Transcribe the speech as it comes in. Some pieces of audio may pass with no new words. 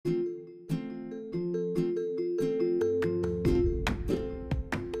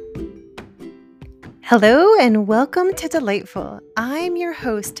Hello and welcome to Delightful. I'm your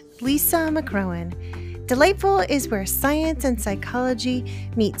host, Lisa McCrowan. Delightful is where science and psychology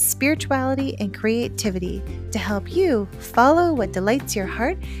meet spirituality and creativity to help you follow what delights your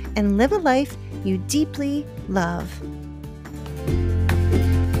heart and live a life you deeply love.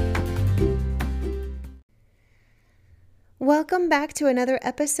 Welcome back to another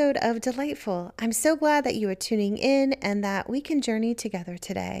episode of Delightful. I'm so glad that you are tuning in and that we can journey together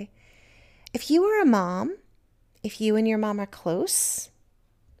today. If you are a mom, if you and your mom are close,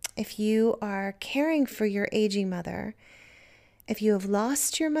 if you are caring for your aging mother, if you have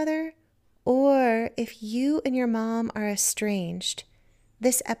lost your mother, or if you and your mom are estranged,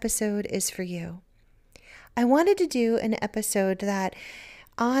 this episode is for you. I wanted to do an episode that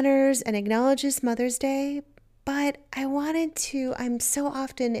honors and acknowledges Mother's Day, but I'm so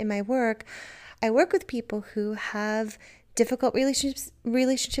often in my work, I work with people who have difficult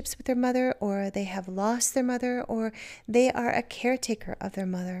relationships with their mother, or they have lost their mother, or they are a caretaker of their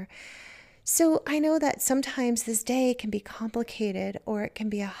mother. So I know that sometimes this day can be complicated or it can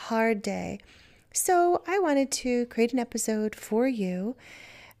be a hard day. So I wanted to create an episode for you.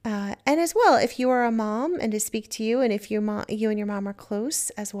 And as well, if you are a mom, and to speak to you, and if you and your mom are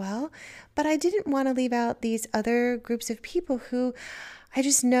close as well. But I didn't want to leave out these other groups of people who I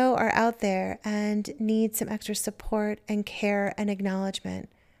just know are out there and need some extra support and care and acknowledgement.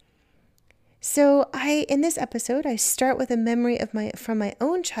 So in this episode, I start with a memory from my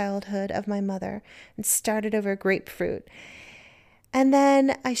own childhood of my mother and started over grapefruit. And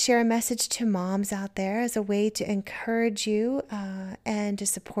then I share a message to moms out there as a way to encourage you and to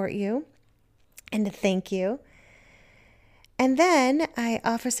support you and to thank you. And then I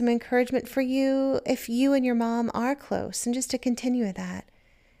offer some encouragement for you if you and your mom are close, and just to continue with that.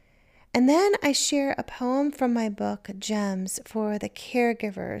 And then I share a poem from my book, Gems, for the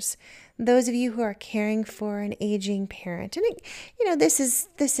caregivers, those of you who are caring for an aging parent. And this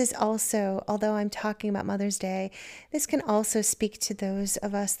is also, although I'm talking about Mother's Day, this can also speak to those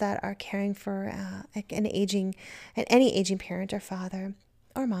of us that are caring for any aging parent or father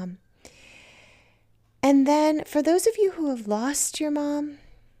or mom. And then for those of you who have lost your mom,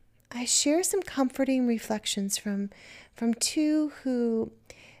 I share some comforting reflections from two who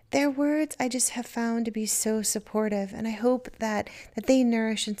their words I just have found to be so supportive, and I hope that they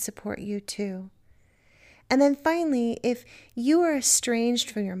nourish and support you too. And then finally, if you are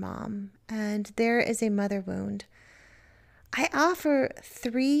estranged from your mom and there is a mother wound, I offer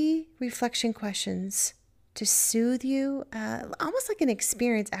 3 reflection questions to soothe you, almost like an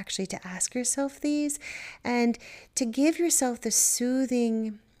experience actually, to ask yourself these and to give yourself the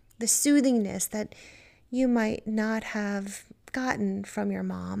soothingness that you might not have gotten from your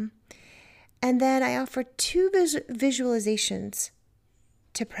mom. And then I offer 2 visualizations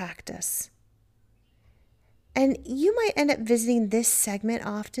to practice. And you might end up visiting this segment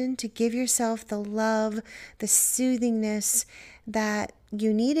often to give yourself the love, the soothingness that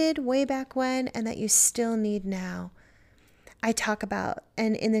you needed way back when and that you still need now. I talk about,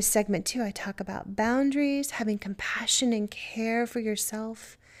 and in this segment too, I talk about boundaries, having compassion and care for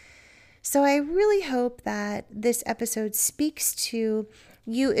yourself. So I really hope that this episode speaks to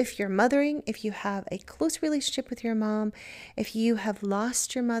you if you're mothering, if you have a close relationship with your mom, if you have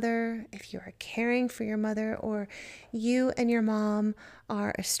lost your mother, if you are caring for your mother, or you and your mom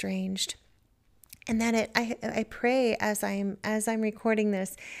are estranged. And that I pray as I'm recording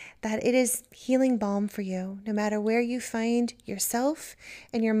this, that it is healing balm for you, no matter where you find yourself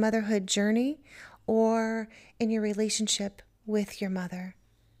in your motherhood journey or in your relationship with your mother.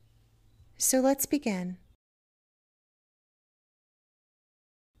 So let's begin.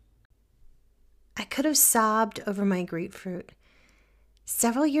 I could have sobbed over my grapefruit.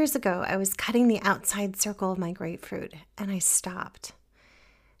 Several years ago, I was cutting the outside circle of my grapefruit, and I stopped.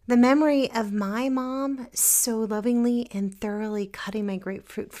 The memory of my mom so lovingly and thoroughly cutting my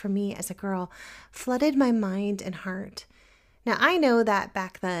grapefruit for me as a girl flooded my mind and heart. Now, I know that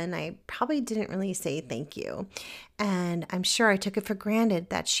back then I probably didn't really say thank you, and I'm sure I took it for granted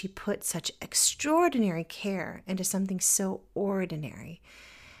that she put such extraordinary care into something so ordinary.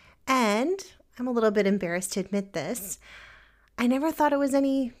 And I'm a little bit embarrassed to admit this, I never thought it was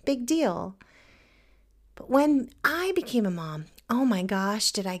any big deal. But when I became a mom, oh my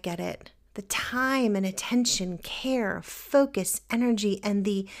gosh, did I get it. The time and attention, care, focus, energy, and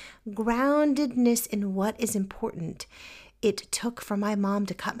the groundedness in what is important it took for my mom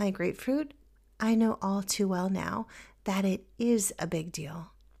to cut my grapefruit, I know all too well now that it is a big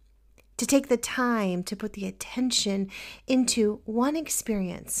deal. To take the time to put the attention into one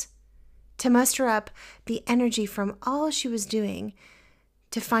experience, to muster up the energy from all she was doing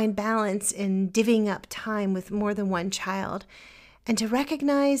to find balance in divvying up time with more than one child, and to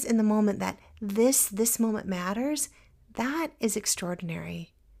recognize in the moment that this moment matters, that is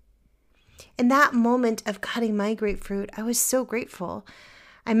extraordinary. In that moment of cutting my grapefruit, I was so grateful.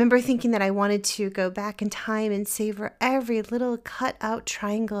 I remember thinking that I wanted to go back in time and savor every little cut out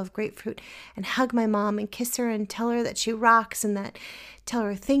triangle of grapefruit and hug my mom and kiss her and tell her that she rocks, and tell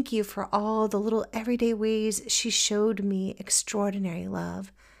her thank you for all the little everyday ways she showed me extraordinary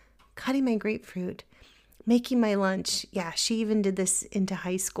love. Cutting my grapefruit, making my lunch. Yeah, she even did this into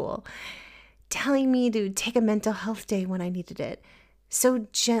high school. Telling me to take a mental health day when I needed it. So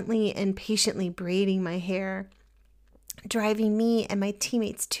gently and patiently braiding my hair. Driving me and my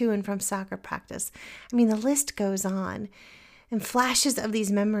teammates to and from soccer practice. I mean, the list goes on. And flashes of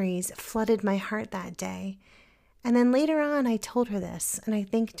these memories flooded my heart that day. And then later on, I told her this, and I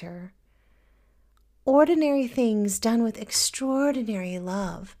thanked her. Ordinary things done with extraordinary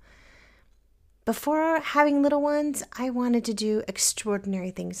love. Before having little ones, I wanted to do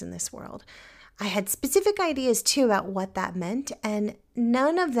extraordinary things in this world. I had specific ideas, too, about what that meant, and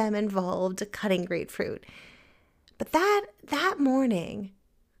none of them involved cutting grapefruit. But that morning,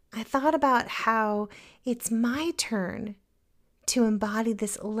 I thought about how it's my turn to embody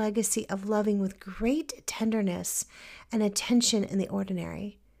this legacy of loving with great tenderness and attention in the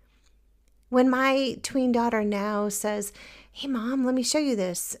ordinary. When my tween daughter now says, "Hey, Mom, let me show you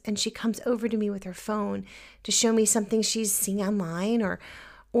this," and she comes over to me with her phone to show me something she's seen online,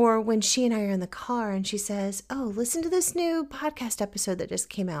 or when she and I are in the car and she says, "Oh, listen to this new podcast episode that just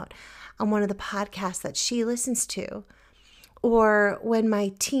came out on one of the podcasts that she listens to." Or when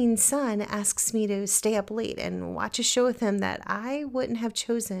my teen son asks me to stay up late and watch a show with him that I wouldn't have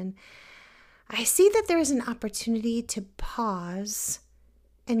chosen, I see that there is an opportunity to pause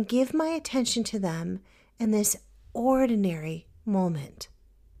and give my attention to them in this ordinary moment.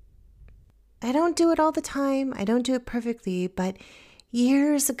 I don't do it all the time. I don't do it perfectly, but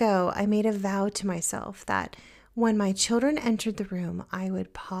years ago, I made a vow to myself that when my children entered the room, I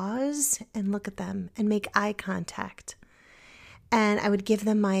would pause and look at them and make eye contact. And I would give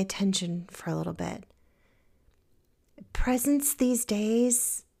them my attention for a little bit. Presence these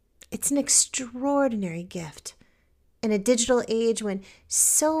days, it's an extraordinary gift. In a digital age when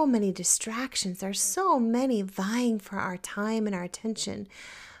so many distractions, there's so many vying for our time and our attention,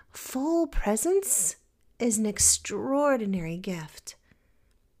 full presence is an extraordinary gift.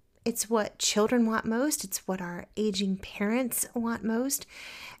 It's what children want most. It's what our aging parents want most.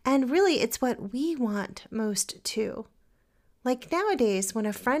 And really, it's what we want most too. Like nowadays, when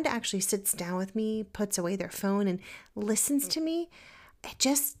a friend actually sits down with me, puts away their phone and listens to me,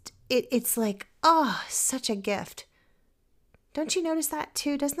 it's like, oh, such a gift. Don't you notice that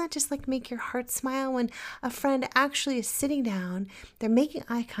too? Doesn't that just like make your heart smile when a friend actually is sitting down, they're making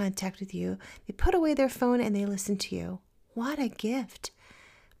eye contact with you, they put away their phone and they listen to you? What a gift.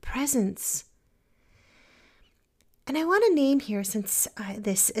 Presence. And I want to name here, since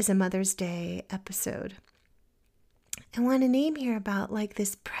this is a Mother's Day episode, I want to name here about like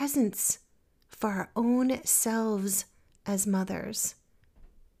this presence for our own selves as mothers.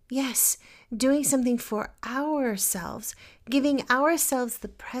 Yes, doing something for ourselves, giving ourselves the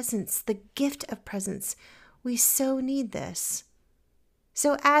presence, the gift of presence. We so need this.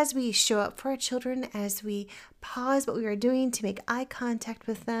 So as we show up for our children, as we pause what we are doing to make eye contact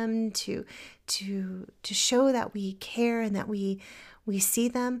with them, to show that we care and that we see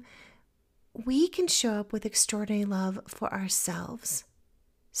them, we can show up with extraordinary love for ourselves.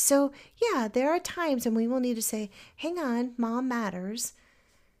 So yeah, there are times when we will need to say, hang on, Mom matters.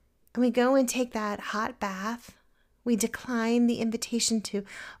 And we go and take that hot bath. We decline the invitation to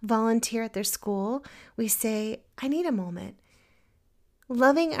volunteer at their school. We say, I need a moment.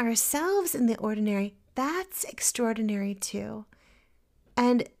 Loving ourselves in the ordinary, that's extraordinary too.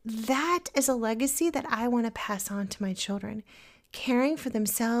 And that is a legacy that I want to pass on to my children. Caring for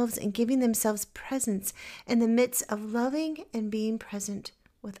themselves and giving themselves presence in the midst of loving and being present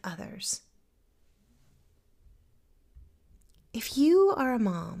with others. If you are a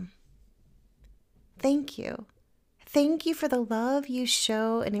mom, thank you. Thank you for the love you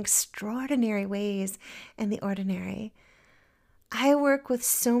show in extraordinary ways in the ordinary. I work with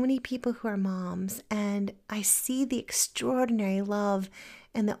so many people who are moms, and I see the extraordinary love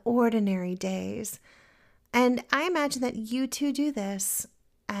in the ordinary days. And I imagine that you too do this.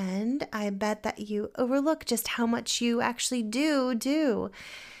 And I bet that you overlook just how much you actually do.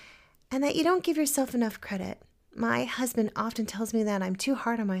 And that you don't give yourself enough credit. My husband often tells me that I'm too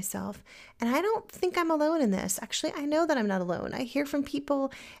hard on myself. And I don't think I'm alone in this. Actually, I know that I'm not alone. I hear from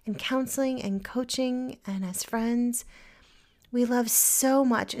people in counseling and coaching and as friends. We love so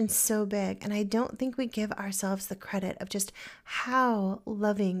much and so big, and I don't think we give ourselves the credit of just how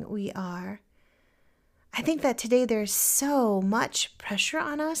loving we are. I think that today there's so much pressure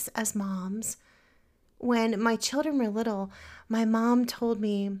on us as moms. When my children were little, my mom told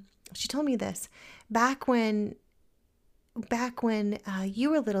me, she told me this, back when you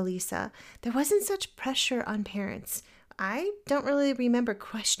were little, Lisa, there wasn't such pressure on parents. I don't really remember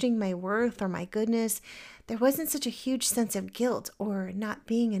questioning my worth or my goodness. There wasn't such a huge sense of guilt or not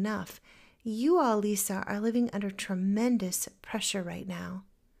being enough. You all, Lisa, are living under tremendous pressure right now.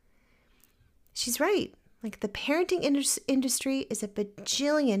 She's right. Like the parenting industry is a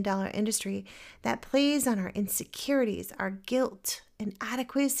bajillion-dollar industry that plays on our insecurities, our guilt,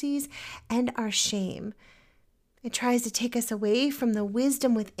 inadequacies, and our shame. It tries to take us away from the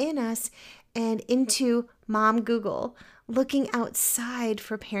wisdom within us and into Mom Google, looking outside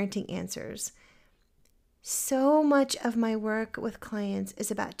for parenting answers. So much of my work with clients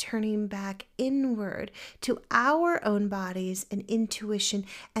is about turning back inward to our own bodies and intuition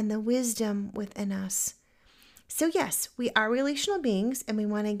and the wisdom within us. So yes, we are relational beings and we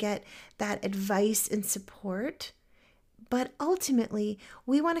want to get that advice and support. But ultimately,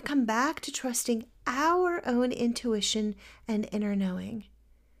 we want to come back to trusting our own intuition and inner knowing.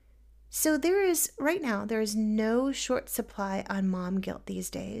 So right now, there is no short supply on mom guilt these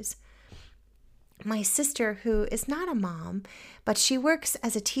days. My sister, who is not a mom, but she works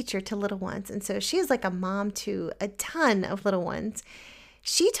as a teacher to little ones, and so she is like a mom to a ton of little ones.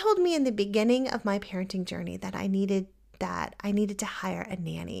 She told me in the beginning of my parenting journey that I needed to hire a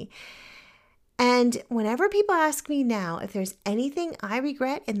nanny. And whenever people ask me now if there's anything I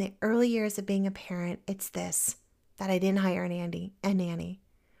regret in the early years of being a parent, it's this, that I didn't hire a nanny.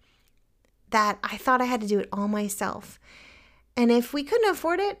 That I thought I had to do it all myself. And if we couldn't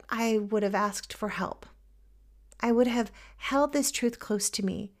afford it, I would have asked for help. I would have held this truth close to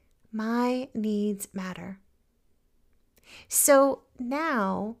me. My needs matter. So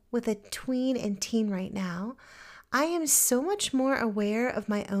now, with a tween and teen right now, I am so much more aware of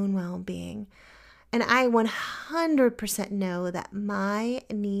my own well-being. And I 100% know that my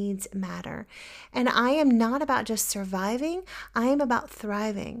needs matter. And I am not about just surviving, I am about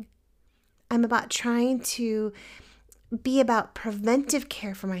thriving. I'm about trying to be about preventive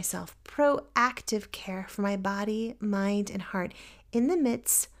care for myself, proactive care for my body, mind, and heart in the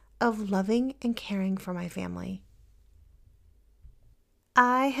midst of loving and caring for my family.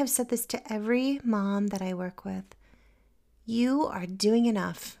 I have said this to every mom that I work with. You are doing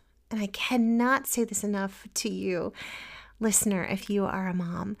enough. And I cannot say this enough to you, listener, if you are a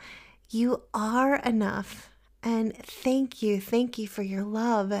mom. You are enough. And thank you for your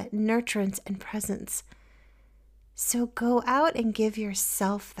love, nurturance, and presence. So go out and give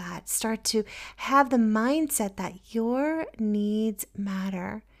yourself that. Start to have the mindset that your needs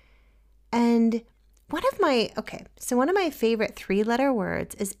matter. And one of my favorite 3-letter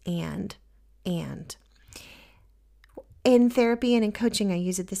words is and. In therapy and in coaching, I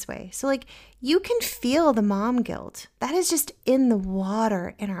use it this way. So you can feel the mom guilt. That is just in the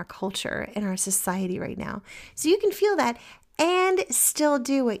water in our culture, in our society right now. So you can feel that and still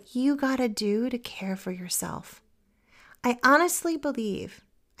do what you got to do to care for yourself. I honestly believe,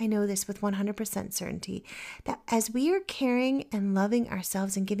 I know this with 100% certainty, that as we are caring and loving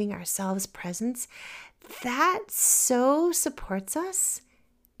ourselves and giving ourselves presence, that so supports us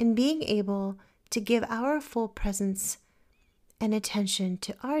in being able to give our full presence and attention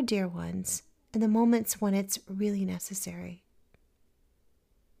to our dear ones in the moments when it's really necessary.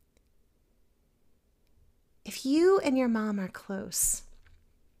 If you and your mom are close,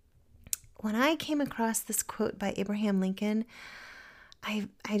 when I came across this quote by Abraham Lincoln, I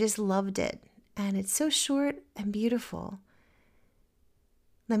just loved it. And it's so short and beautiful.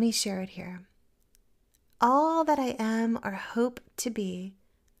 Let me share it here. All that I am or hope to be,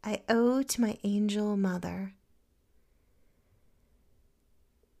 I owe to my angel mother.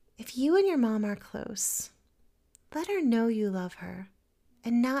 If you and your mom are close, let her know you love her,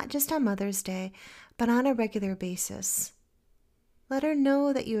 and not just on Mother's Day, but on a regular basis. Let her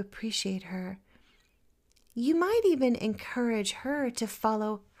know that you appreciate her. You might even encourage her to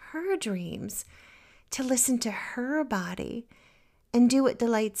follow her dreams, to listen to her body, and do what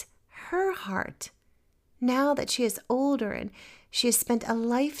delights her heart, now that she is older and she has spent a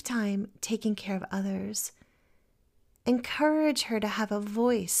lifetime taking care of others. Encourage her to have a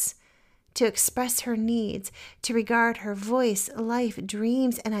voice, to express her needs, to regard her voice, life,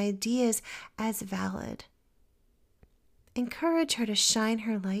 dreams, and ideas as valid. Encourage her to shine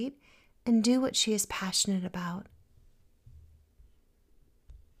her light and do what she is passionate about.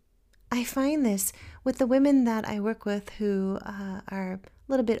 I find this with the women that I work with who are a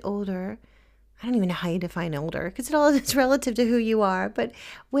little bit older. I don't even know how you define older because it all is relative to who you are, but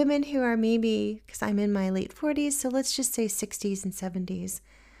women who are maybe, because I'm in my late 40s, so let's just say 60s and 70s,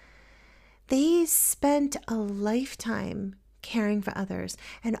 they spent a lifetime caring for others,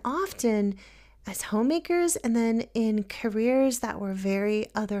 and often as homemakers and then in careers that were very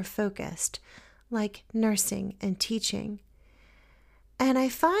other focused, like nursing and teaching. And I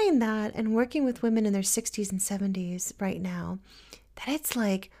find that in working with women in their 60s and 70s right now, that it's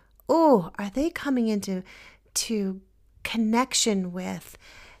like, oh, are they coming into connection with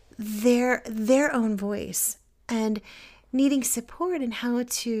their own voice and needing support in how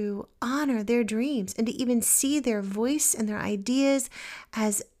to honor their dreams and to even see their voice and their ideas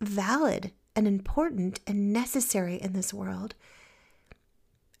as valid and important and necessary in this world.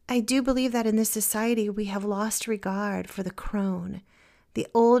 I do believe that in this society we have lost regard for the crone, the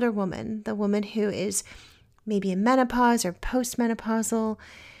older woman, the woman who is maybe in menopause or postmenopausal,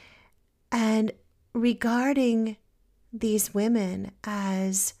 and regarding these women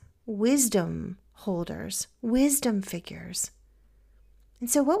as wisdom holders, wisdom figures. And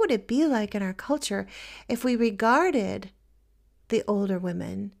so what would it be like in our culture if we regarded the older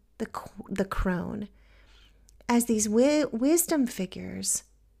women, the crone, as these wisdom figures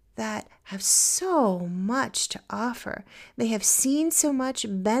that have so much to offer? They have seen so much,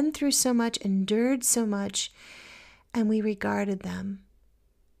 been through so much, endured so much, and we regarded them.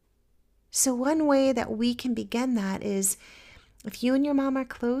 So one way that we can begin that is if you and your mom are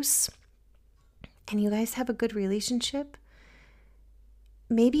close and you guys have a good relationship,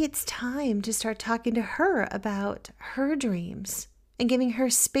 maybe it's time to start talking to her about her dreams and giving her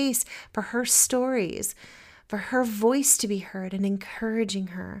space for her stories, for her voice to be heard, and encouraging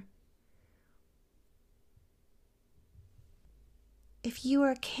her. If you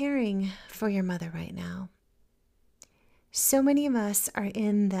are caring for your mother right now, so many of us are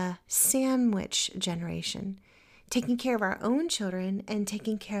in the sandwich generation, taking care of our own children and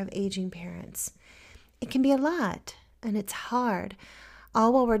taking care of aging parents. It can be a lot, and it's hard,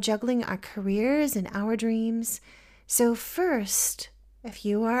 all while we're juggling our careers and our dreams. So first, if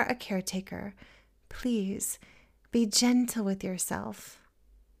you are a caretaker, please be gentle with yourself.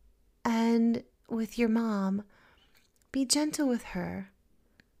 And with your mom, be gentle with her.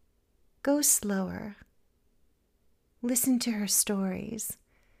 Go slower. Listen to her stories.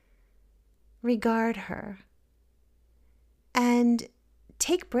 Regard her. And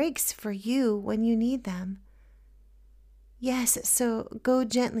take breaks for you when you need them. Yes, so go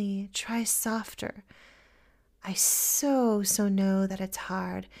gently, try softer. I so know that it's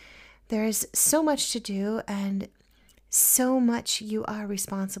hard. There is so much to do and so much you are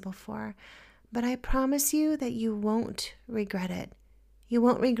responsible for. But I promise you that you won't regret it. You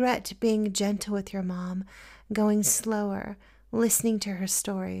won't regret being gentle with your mom, going slower, listening to her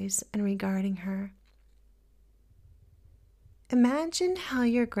stories, and regarding her. Imagine how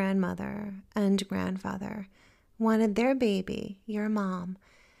your grandmother and grandfather wanted their baby, your mom,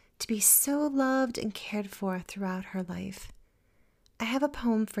 to be so loved and cared for throughout her life. I have a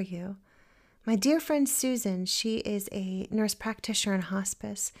poem for you. My dear friend Susan, she is a nurse practitioner in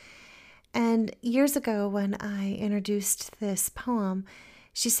hospice. And years ago when I introduced this poem,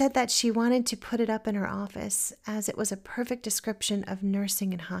 she said that she wanted to put it up in her office as it was a perfect description of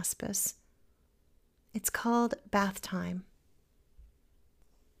nursing and hospice. It's called Bath Time.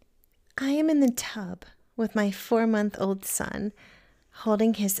 I am in the tub with my 4-month-old son,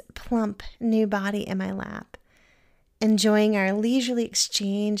 holding his plump new body in my lap, enjoying our leisurely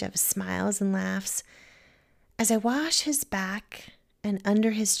exchange of smiles and laughs as I wash his back and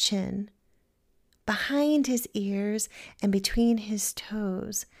under his chin, behind his ears and between his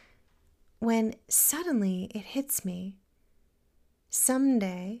toes, when suddenly it hits me.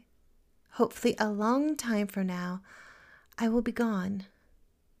 Someday, hopefully a long time from now, I will be gone.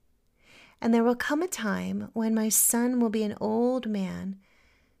 And there will come a time when my son will be an old man,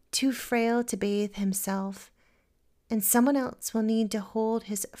 too frail to bathe himself, and someone else will need to hold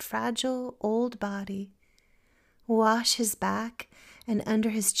his fragile old body, wash his back and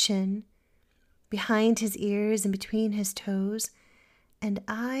under his chin, behind his ears and between his toes, and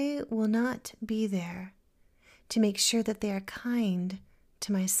I will not be there to make sure that they are kind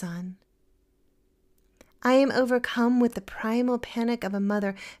to my son. I am overcome with the primal panic of a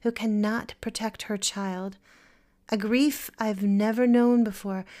mother who cannot protect her child. A grief I've never known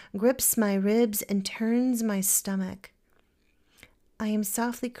before grips my ribs and turns my stomach. I am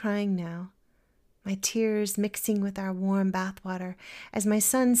softly crying now, my tears mixing with our warm bathwater as my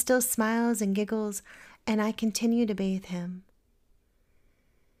son still smiles and giggles and I continue to bathe him.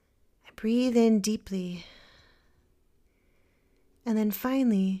 I Breathe in deeply. And then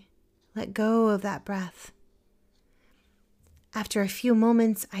finally, let go of that breath. After a few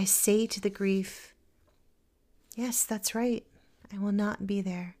moments, I say to the grief, yes, that's right. I will not be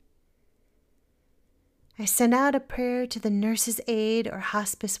there. I send out a prayer to the nurse's aide or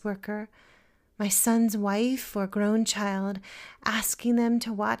hospice worker, my son's wife or grown child, asking them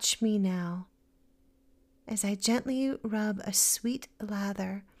to watch me now as I gently rub a sweet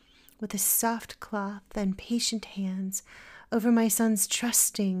lather with a soft cloth and patient hands over my son's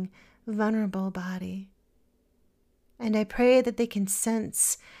trusting, vulnerable body. And I pray that they can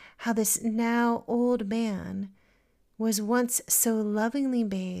sense how this now old man was once so lovingly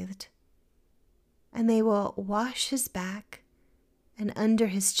bathed, and they will wash his back and under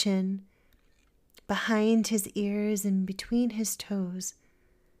his chin, behind his ears and between his toes,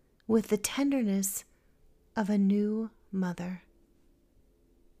 with the tenderness of a new mother.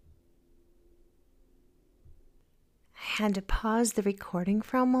 I had to pause the recording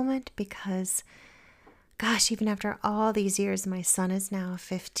for a moment because, gosh, even after all these years, my son is now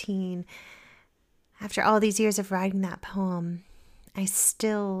 15. After all these years of writing that poem, I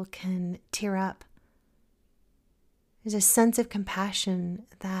still can tear up. There's a sense of compassion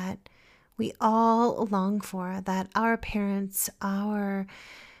that we all long for, that our parents, our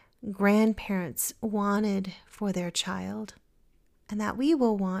grandparents wanted for their child, and that we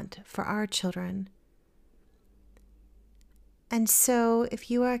will want for our children. And so, if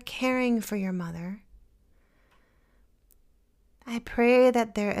you are caring for your mother, I pray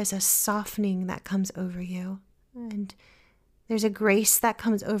that there is a softening that comes over you, and there's a grace that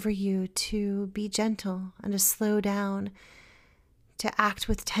comes over you to be gentle and to slow down, to act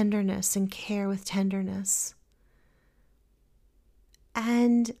with tenderness and care with tenderness.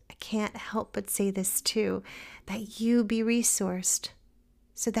 And I can't help but say this too, that you be resourced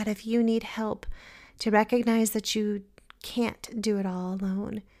so that if you need help, to recognize that you can't do it all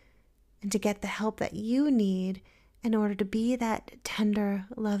alone, and to get the help that you need in order to be that tender,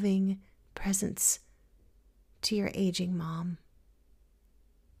 loving presence to your aging mom.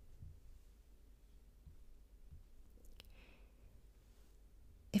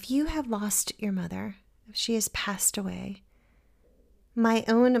 If you have lost your mother, if she has passed away, my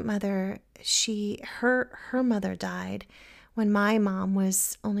own mother, her mother died when my mom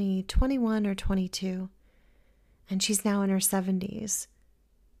was only 21 or 22, and she's now in her 70s.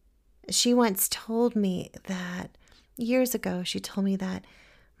 She once told me that, years ago, she told me that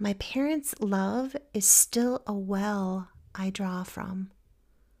my parents' love is still a well I draw from.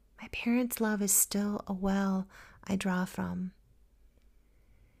 My parents' love is still a well I draw from.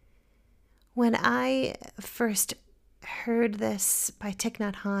 When I first heard this by Thich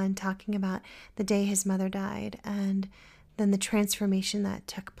Nhat Hanh talking about the day his mother died and then the transformation that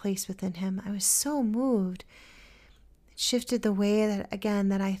took place within him, I was so moved. It shifted the way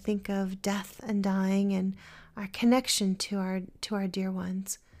that I think of death and dying and our connection to our dear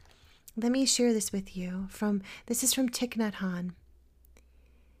ones. Let me share this with you. This is from Thich Nhat Hanh.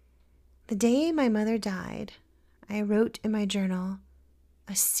 The day my mother died, I wrote in my journal,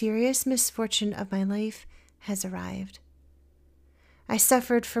 "A serious misfortune of my life has arrived. I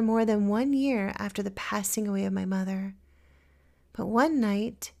suffered for more than 1 year after the passing away of my mother. But one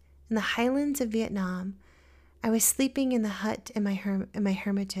night, in the highlands of Vietnam, I was sleeping in the hut in my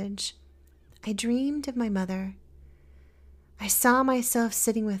hermitage. I dreamed of my mother. I saw myself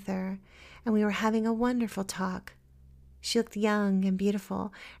sitting with her, and we were having a wonderful talk. She looked young and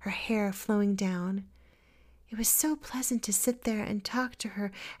beautiful, her hair flowing down. It was so pleasant to sit there and talk to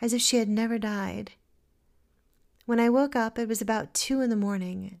her as if she had never died. When I woke up, it was about 2 a.m,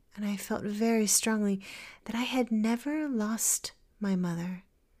 and I felt very strongly that I had never lost my mother.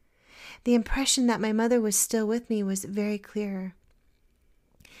 The impression that my mother was still with me was very clear.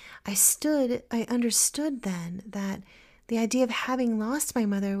 I understood then that the idea of having lost my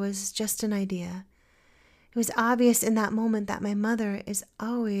mother was just an idea. It was obvious in that moment that my mother is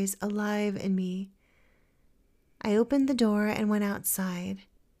always alive in me. I opened the door and went outside.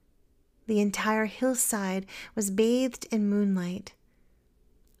 The entire hillside was bathed in moonlight.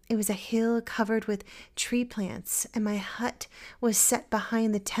 It was a hill covered with tree plants, and my hut was set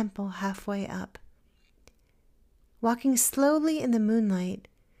behind the temple halfway up. Walking slowly in the moonlight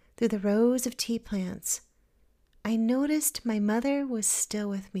through the rows of tea plants, I noticed my mother was still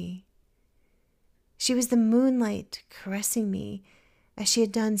with me. She was the moonlight caressing me, as she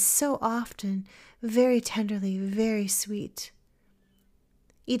had done so often, very tenderly, very sweet.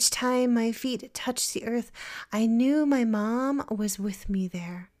 Each time my feet touched the earth, I knew my mom was with me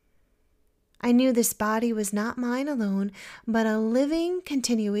there. I knew this body was not mine alone, but a living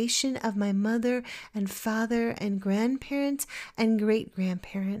continuation of my mother and father and grandparents and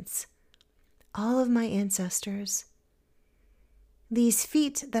great-grandparents, all of my ancestors. These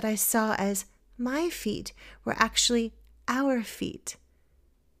feet that I saw as my feet were actually our feet.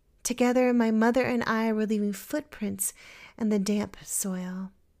 Together, my mother and I were leaving footprints in the damp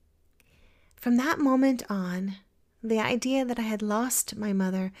soil. From that moment on, the idea that I had lost my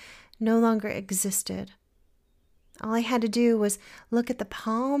mother no longer existed. All I had to do was look at the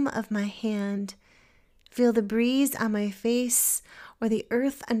palm of my hand, feel the breeze on my face or the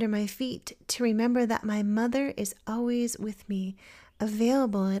earth under my feet to remember that my mother is always with me,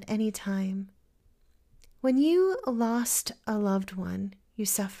 available at any time. When you lost a loved one, you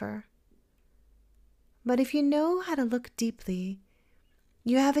suffer. But if you know how to look deeply,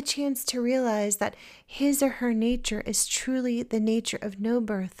 you have a chance to realize that his or her nature is truly the nature of no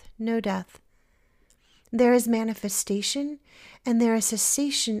birth, no death. There is manifestation, and there is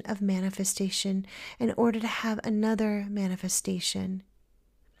cessation of manifestation in order to have another manifestation.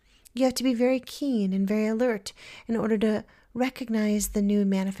 You have to be very keen and very alert in order to recognize the new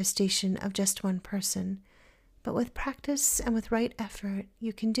manifestation of just one person. But with practice and with right effort,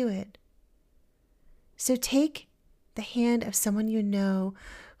 you can do it. So take the hand of someone you know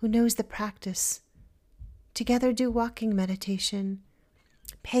who knows the practice. Together do walking meditation.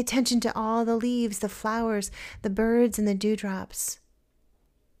 Pay attention to all the leaves, the flowers, the birds, and the dewdrops.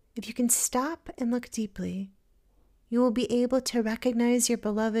 If you can stop and look deeply, you will be able to recognize your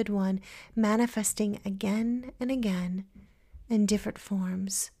beloved one manifesting again and again in different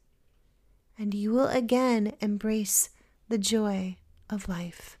forms. And you will again embrace the joy of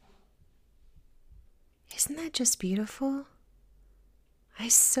life. Isn't that just beautiful? I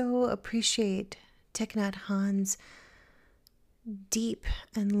so appreciate Thich Nhat Hanh's deep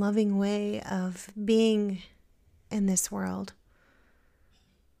and loving way of being in this world.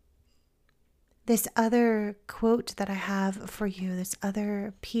 This other quote that I have for you, this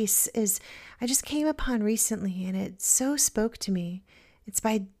other piece I just came upon recently and it so spoke to me. It's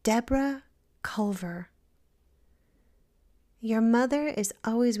by Deborah Culver. Your mother is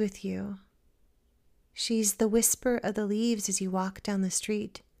always with you. She's the whisper of the leaves as you walk down the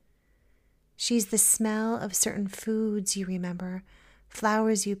street. She's the smell of certain foods you remember,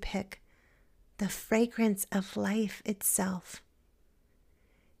 flowers you pick, the fragrance of life itself.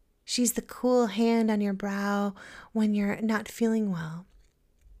 She's the cool hand on your brow when you're not feeling well.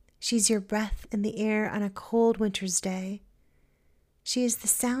 She's your breath in the air on a cold winter's day. She is the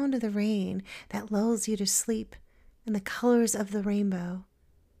sound of the rain that lulls you to sleep and the colors of the rainbow.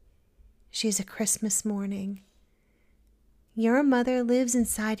 She is a Christmas morning. Your mother lives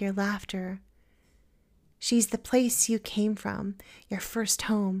inside your laughter. She's the place you came from, your first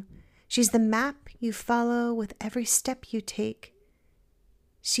home. She's the map you follow with every step you take.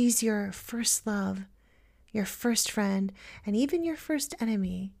 She's your first love, your first friend, and even your first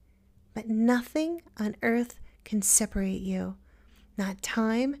enemy. But nothing on earth can separate you. Not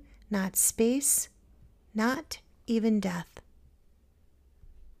time, not space, not even death.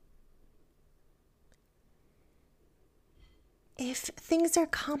 If things are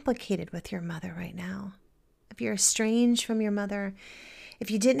complicated with your mother right now, if you're estranged from your mother,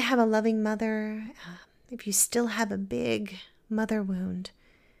 if you didn't have a loving mother, if you still have a big mother wound,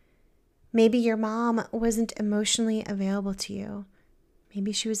 maybe your mom wasn't emotionally available to you.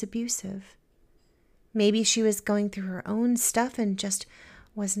 Maybe she was abusive. Maybe she was going through her own stuff and just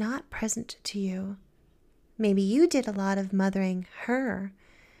was not present to you. Maybe you did a lot of mothering her.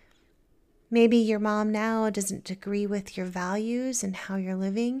 Maybe your mom now doesn't agree with your values and how you're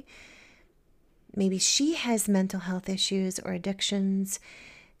living. Maybe she has mental health issues or addictions.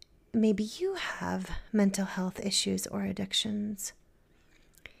 Maybe you have mental health issues or addictions.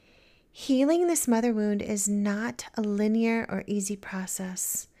 Healing this mother wound is not a linear or easy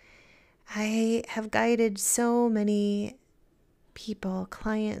process. I have guided so many people,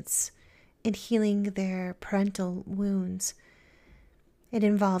 clients, in healing their parental wounds. It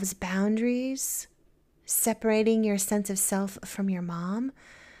involves boundaries, separating your sense of self from your mom,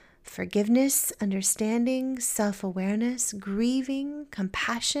 forgiveness, understanding, self-awareness, grieving,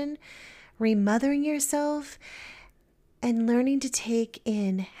 compassion, remothering yourself, and learning to take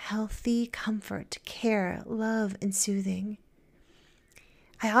in healthy comfort, care, love, and soothing.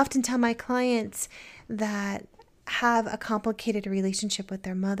 I often tell my clients that have a complicated relationship with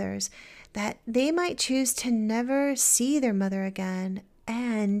their mothers that they might choose to never see their mother again,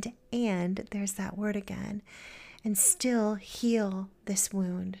 and there's that word again, and still heal this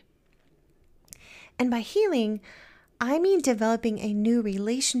wound. And by healing, I mean developing a new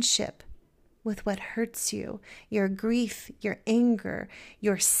relationship with what hurts you, your grief, your anger,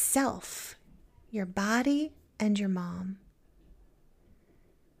 yourself, your body, and your mom.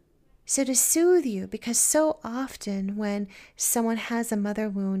 So to soothe you, because so often when someone has a mother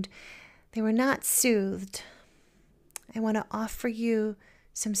wound, they were not soothed, I want to offer you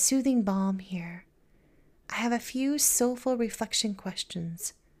some soothing balm here. I have a few soulful reflection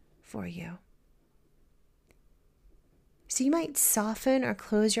questions for you. So you might soften or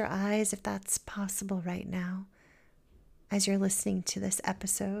close your eyes if that's possible right now as you're listening to this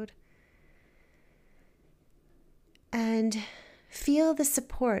episode. And feel the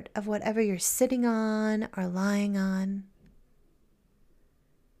support of whatever you're sitting on or lying on.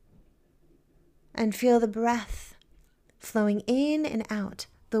 And feel the breath flowing in and out,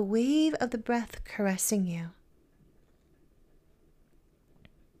 the wave of the breath caressing you.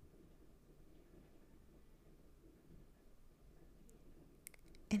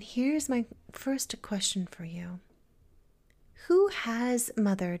 And here's my first question for you. Who has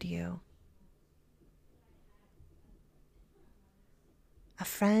mothered you? A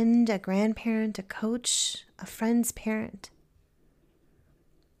friend, a grandparent, a coach, a friend's parent.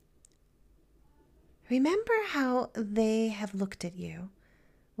 Remember how they have looked at you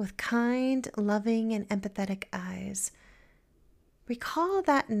with kind, loving, and empathetic eyes. Recall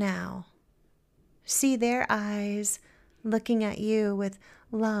that now. See their eyes looking at you with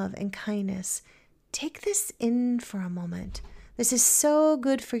love and kindness. Take this in for a moment. This is so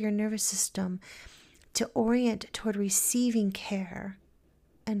good for your nervous system to orient toward receiving care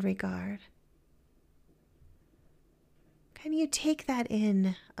and regard. Can you take that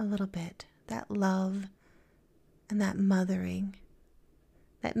in a little bit? That love and that mothering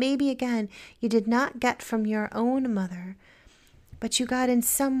that maybe again you did not get from your own mother, but you got in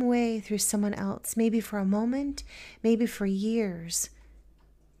some way through someone else, maybe for a moment, maybe for years.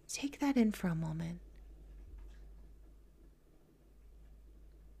 Take that in for a moment.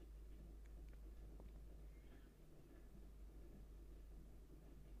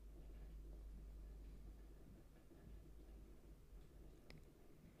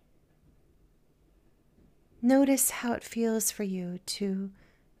 Notice how it feels for you to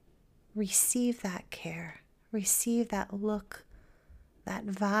receive that care, receive that look, that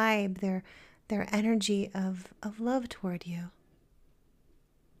vibe, their energy of love toward you.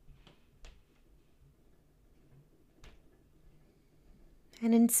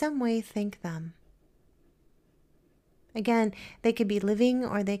 And in some way, thank them. Again, they could be living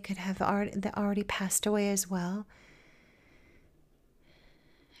or they could have already passed away as well.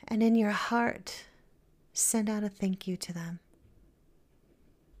 And in your heart, send out a thank you to them.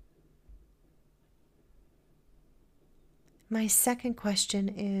 My second question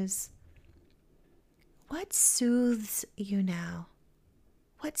is, what soothes you now?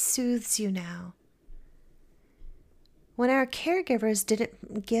 What soothes you now? When our caregivers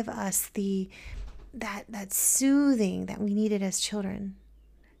didn't give us that soothing that we needed as children,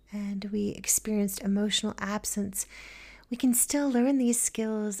 and we experienced emotional absence, we can still learn these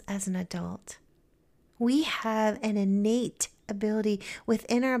skills as an adult. We have an innate ability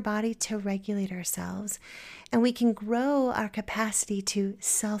within our body to regulate ourselves, and we can grow our capacity to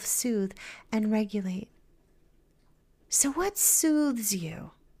self-soothe and regulate. So what soothes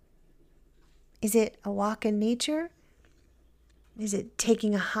you? Is it a walk in nature? Is it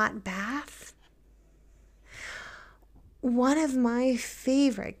taking a hot bath? One of my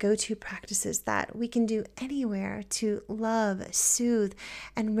favorite go-to practices that we can do anywhere to love, soothe,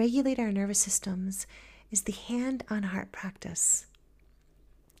 and regulate our nervous systems is the hand on heart practice.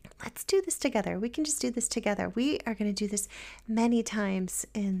 Let's do this together. We can just do this together. We are going to do this many times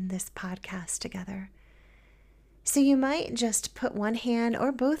in this podcast together. So you might just put one hand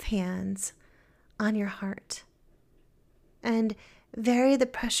or both hands on your heart and vary the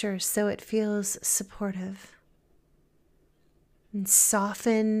pressure so it feels supportive. And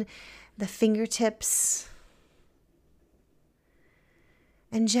soften the fingertips.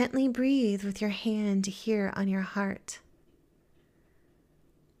 And gently breathe with your hand here on your heart.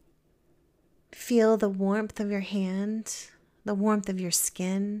 Feel the warmth of your hand, the warmth of your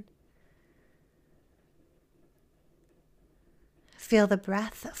skin. Feel the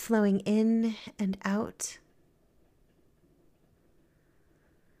breath flowing in and out.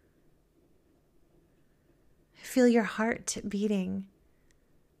 Feel your heart beating,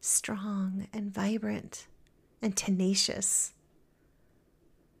 strong and vibrant and tenacious.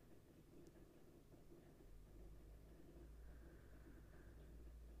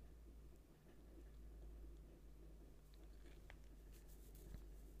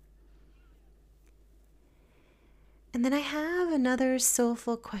 And then I have another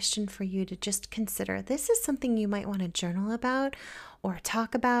soulful question for you to just consider. This is something you might want to journal about or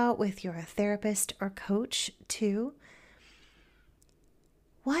talk about with your therapist or coach too.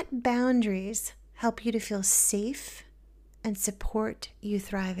 What boundaries help you to feel safe and support you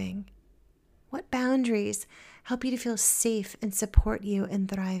thriving? What boundaries help you to feel safe and support you in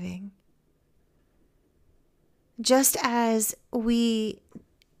thriving? Just as we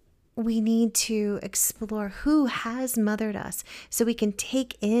need to explore who has mothered us so we can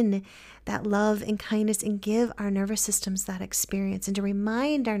take in that love and kindness and give our nervous systems that experience and to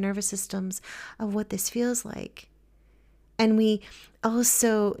remind our nervous systems of what this feels like. And we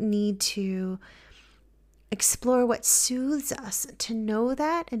also need to explore what soothes us, to know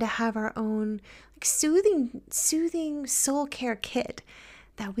that and to have our own soothing soul care kit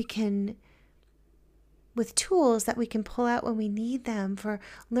that we can, with tools that we can pull out when we need them for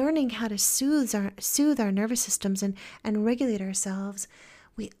learning how to soothe our nervous systems and regulate ourselves.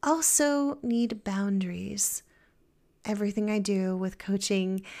 We also need boundaries. Everything I do with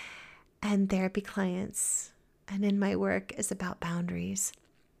coaching and therapy clients and in my work is about boundaries.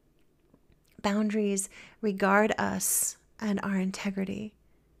 Boundaries regard us and our integrity.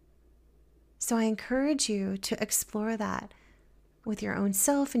 So I encourage you to explore that with your own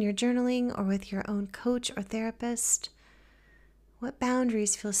self in your journaling or with your own coach or therapist. What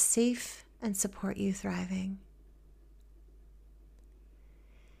boundaries feel safe and support you thriving?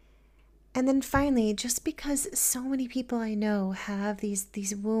 And then finally, just because so many people I know have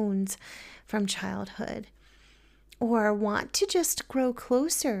these wounds from childhood or want to just grow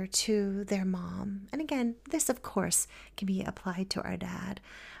closer to their mom. And again, this of course can be applied to our dad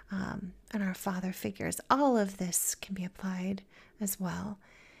and our father figures. All of this can be applied as well.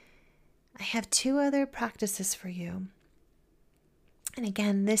 I have two other practices for you. And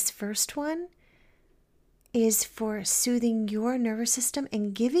again, this first one is for soothing your nervous system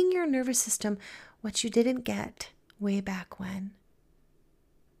and giving your nervous system what you didn't get way back when.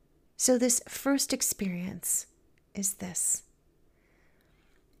 So this first experience is this.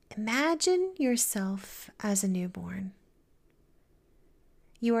 Imagine yourself as a newborn.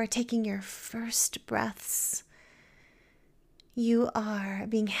 You are taking your first breaths. You are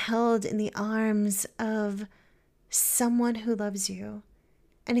being held in the arms of someone who loves you.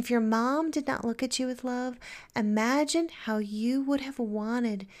 And if your mom did not look at you with love, imagine how you would have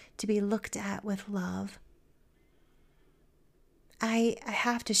wanted to be looked at with love. I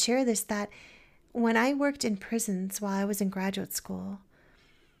have to share this, that when I worked in prisons while I was in graduate school,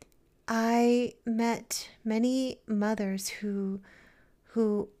 I met many mothers who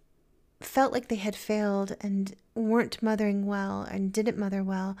felt like they had failed and weren't mothering well and didn't mother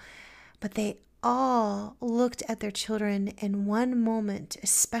well, but they all looked at their children in one moment,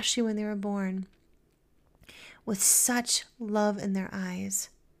 especially when they were born, with such love in their eyes.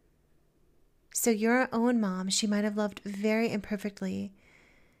 So your own mom, she might have loved very imperfectly,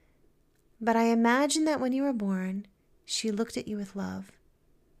 but I imagine that when you were born, she looked at you with love.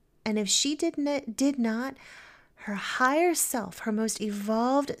 And if she did not, her higher self, her most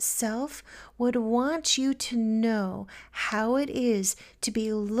evolved self, would want you to know how it is to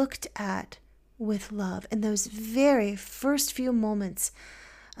be looked at with love in those very first few moments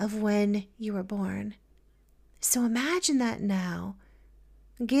of when you were born. So imagine that now.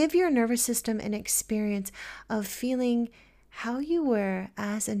 Give your nervous system an experience of feeling how you were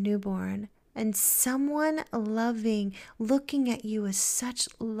as a newborn and someone loving, looking at you with such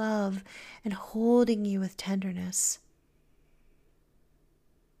love and holding you with tenderness.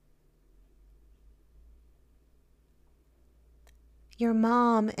 Your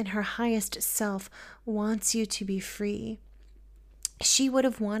mom in her highest self wants you to be free. She would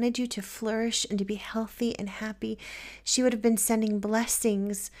have wanted you to flourish and to be healthy and happy. She would have been sending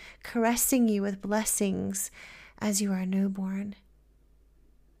blessings, caressing you with blessings as you are a newborn.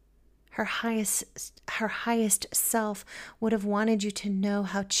 Her highest self would have wanted you to know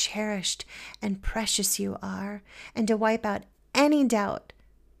how cherished and precious you are and to wipe out any doubt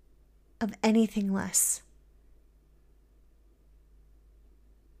of anything less.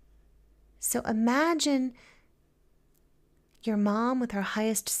 So imagine your mom with her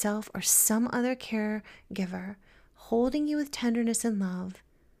highest self or some other caregiver holding you with tenderness and love.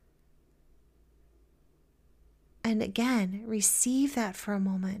 And again, receive that for a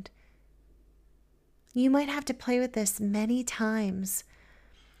moment. You might have to play with this many times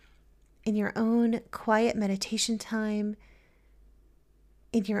in your own quiet meditation time,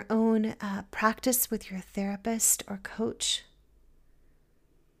 in your own practice with your therapist or coach.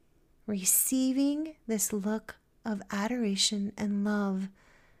 Receiving this look of adoration and love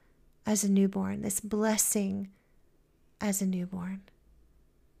as a newborn, this blessing as a newborn.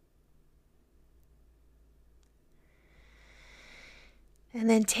 And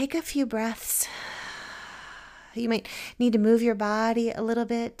then take a few breaths. You might need to move your body a little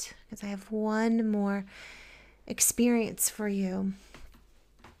bit because I have one more experience for you.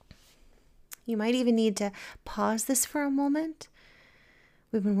 You might even need to pause this for a moment.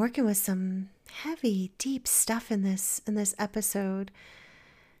 We've been working with some heavy, deep stuff in this episode.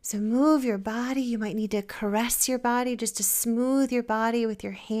 So move your body. You might need to caress your body just to smooth your body with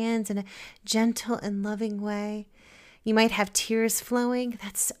your hands in a gentle and loving way. You might have tears flowing.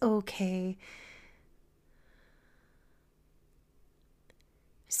 That's okay.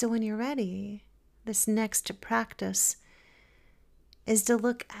 So when you're ready, this next practice is to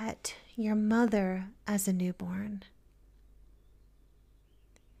look at your mother as a newborn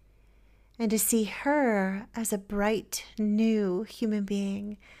and to see her as a bright, new human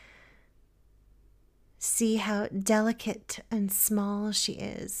being. See how delicate and small she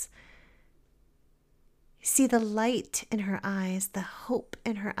is. See the light in her eyes, the hope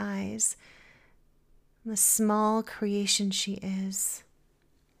in her eyes, the small creation she is.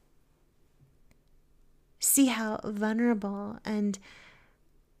 See how vulnerable and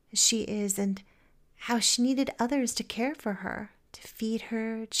she is and how she needed others to care for her, to feed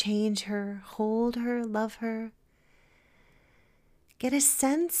her, change her, hold her, love her. Get a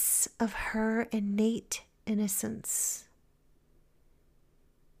sense of her innate innocence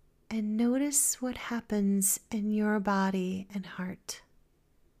and notice what happens in your body and heart.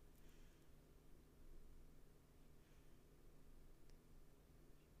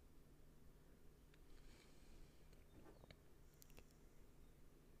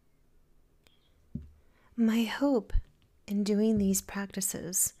 My hope in doing these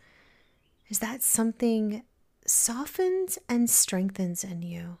practices is that something softens and strengthens in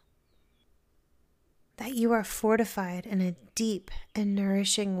you, that you are fortified in a deep and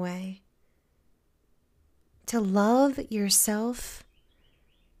nourishing way to love yourself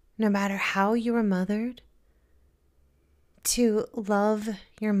no matter how you were mothered, to love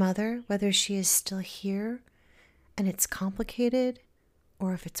your mother whether she is still here and it's complicated,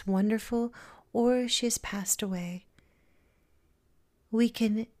 or if it's wonderful, or she has passed away. We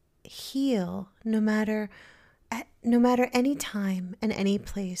can heal no matter any time and any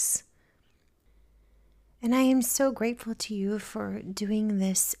place. And I am so grateful to you for doing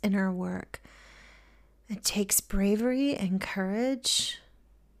this inner work. It takes bravery and courage.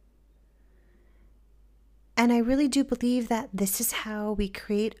 And I really do believe that this is how we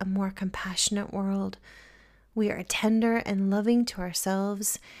create a more compassionate world. We are tender and loving to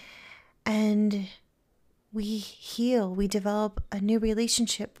ourselves, and we heal. We develop a new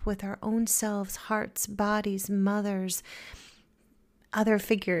relationship with our own selves, hearts, bodies, mothers, other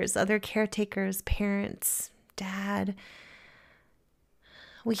figures, other caretakers, parents, dad.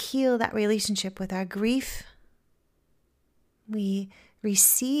 We heal that relationship with our grief. We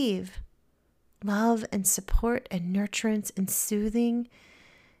receive love and support and nurturance and soothing.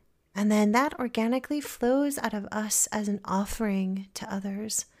 And then that organically flows out of us as an offering to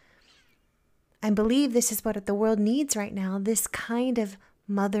others. I believe this is what the world needs right now, this kind of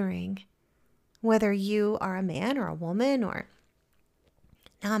mothering. Whether you are a man or a woman or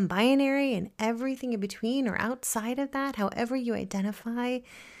non-binary and everything in between or outside of that, however you identify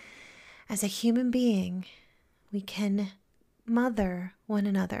as a human being, we can mother one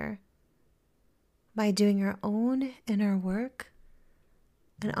another by doing our own inner work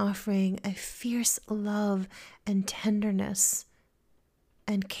and offering a fierce love and tenderness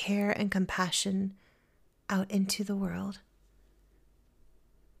and care and compassion out into the world.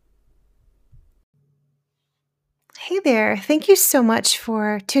 Hey there, thank you so much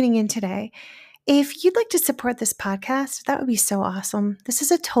for tuning in today. If you'd like to support this podcast, that would be so awesome. This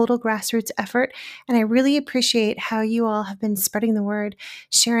is a total grassroots effort, and I really appreciate how you all have been spreading the word,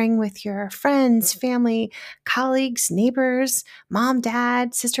 sharing with your friends, family, colleagues, neighbors, mom,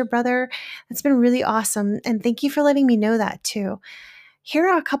 dad, sister, brother. It's been really awesome, and thank you for letting me know that too. Here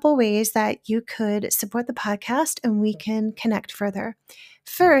are a couple ways that you could support the podcast and we can connect further.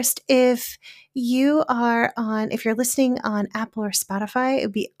 First, if you're listening on Apple or Spotify, it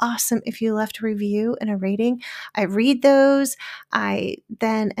would be awesome if you left a review and a rating. I read those. I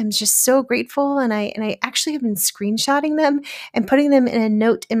then am just so grateful, and I actually have been screenshotting them and putting them in a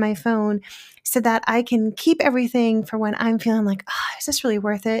note in my phone so that I can keep everything for when I'm feeling like, is this really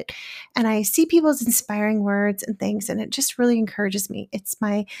worth it? And I see people's inspiring words and things, and it just really encourages me. It's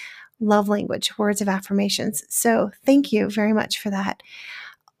my love language, words of affirmations. So thank you very much for that.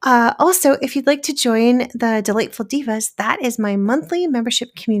 Also, if you'd like to join the Delightful Divas, that is my monthly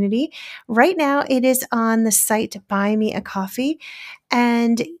membership community. Right now, it is on the site Buy Me a Coffee.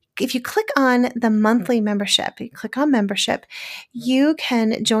 And if you click on the monthly membership, you click on membership, you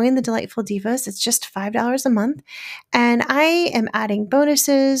can join the Delightful Divas. It's just $5 a month. And I am adding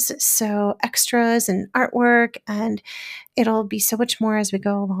bonuses, so extras and artwork, and it'll be so much more as we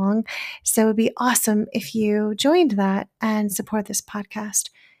go along. So it would be awesome if you joined that and support this podcast.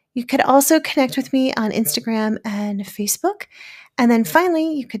 You could also connect with me on Instagram and Facebook. And then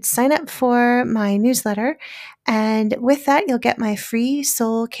finally, you could sign up for my newsletter. And with that, you'll get my free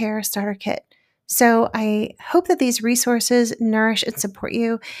soul care starter kit. So I hope that these resources nourish and support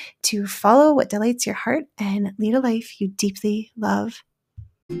you to follow what delights your heart and lead a life you deeply love.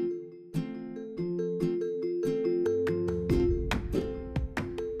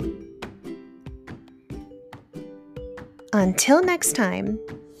 Until next time,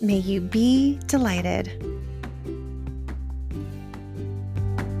 may you be delighted.